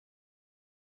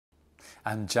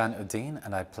I'm Jan Uddin,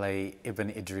 and I play Ibn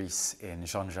Idris in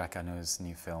Jean-Jacques Hano's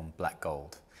new film Black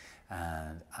Gold.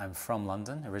 And I'm from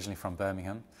London, originally from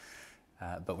Birmingham,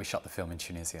 but we shot the film in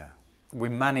Tunisia. We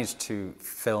managed to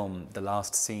film the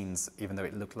last scenes, even though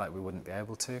it looked like we wouldn't be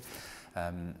able to.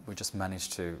 We just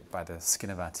managed to, by the skin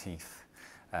of our teeth,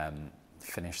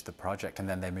 finish the project, and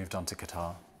then they moved on to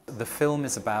Qatar. The film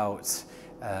is about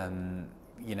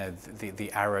you know,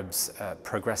 the Arabs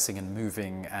progressing and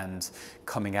moving and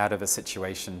coming out of a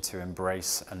situation to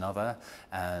embrace another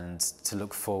and to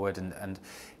look forward, and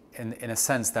in a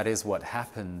sense that is what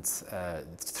happened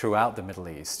throughout the Middle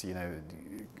East. You know,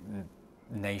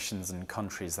 nations and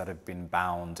countries that have been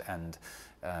bound and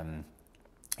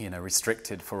you know,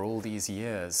 restricted for all these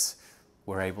years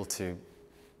were able to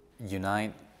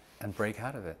unite and break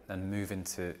out of it and move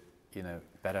into, you know,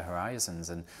 better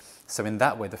horizons. And so in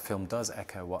that way the film does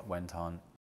echo what went on.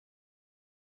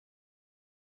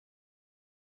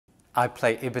 I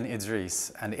play Ibn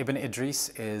Idris, and Ibn Idris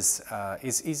is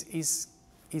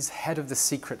head of the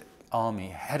secret army,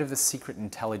 head of the secret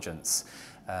intelligence.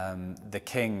 The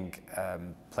king,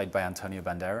 played by Antonio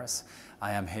Banderas,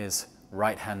 I am his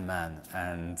right-hand man,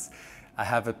 and I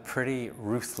have a pretty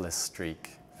ruthless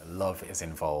streak. Love is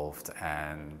involved,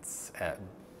 and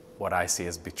what I see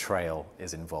as betrayal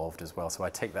is involved as well. So I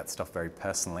take that stuff very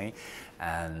personally,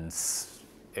 and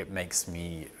it makes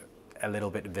me a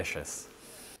little bit vicious.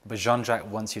 But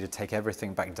Jean-Jacques wants you to take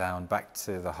everything back down, back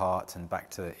to the heart, and back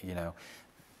to, you know,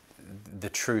 the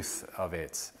truth of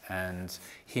it. And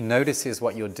he notices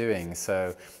what you're doing,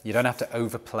 so you don't have to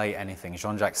overplay anything.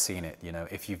 Jean-Jacques seen it, you know.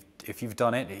 If you've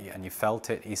done it and you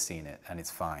felt it, he's seen it, and it's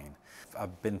fine.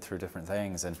 I've been through different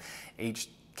things, and each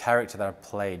character that I've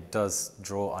played does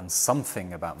draw on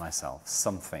something about myself,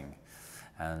 something.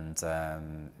 And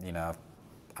you know,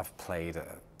 I've played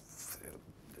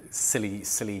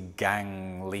silly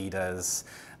gang leaders,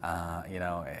 you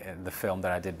know, in the film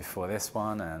that I did before this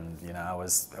one, and you know, I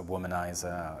was a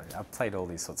womanizer. I've played all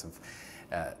these sorts of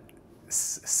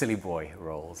silly boy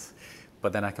roles,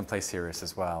 but then I can play serious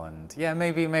as well. And yeah,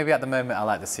 maybe at the moment I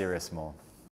like the serious more.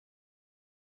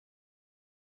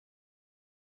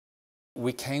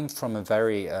 We came from a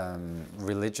very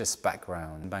religious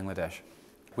background in Bangladesh.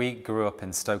 We grew up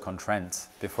in Stoke-on-Trent.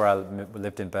 Before I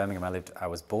lived in Birmingham, I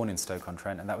was born in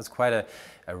Stoke-on-Trent, and that was quite a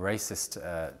racist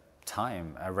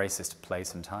time, a racist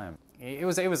place and time. It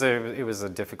was a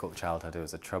difficult childhood. It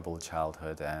was a troubled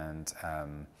childhood, and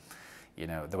you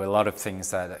know, there were a lot of things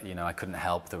that, you know, I couldn't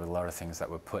help. There were a lot of things that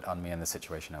were put on me in the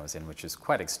situation I was in, which is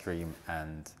quite extreme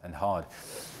and hard.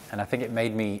 And I think it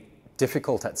made me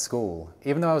difficult at school.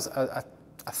 Even though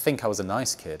I think I was a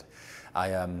nice kid,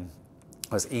 I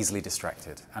was easily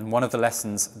distracted. And one of the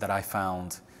lessons that I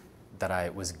found that I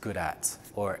was good at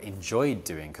or enjoyed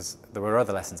doing, because there were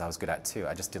other lessons I was good at too,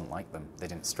 I just didn't like them. They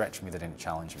didn't stretch me, they didn't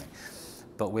challenge me.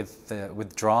 But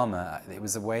with drama, it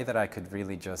was a way that I could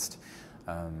really just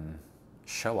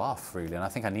show off, really. And I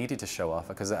think I needed to show off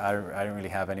because I didn't really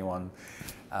have anyone,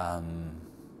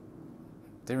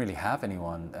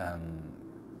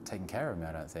 taking care of me,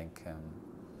 I don't think.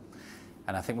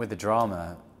 And I think with the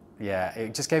drama, yeah,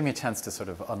 it just gave me a chance to sort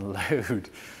of unload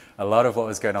a lot of what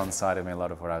was going on inside of me, a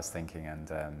lot of what I was thinking,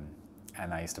 and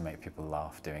I used to make people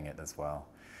laugh doing it as well.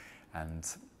 And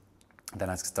then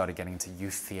I started getting into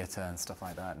youth theatre and stuff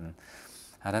like that, and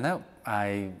I don't know,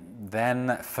 I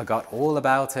then forgot all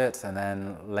about it, and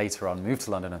then later on moved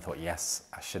to London and thought, yes,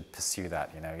 I should pursue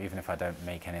that, you know, even if I don't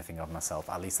make anything of myself,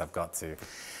 at least I've got to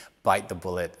bite the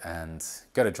bullet and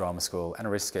go to drama school and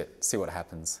risk it, see what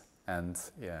happens. And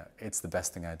yeah, it's the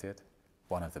best thing I did.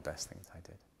 One of the best things I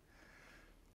did.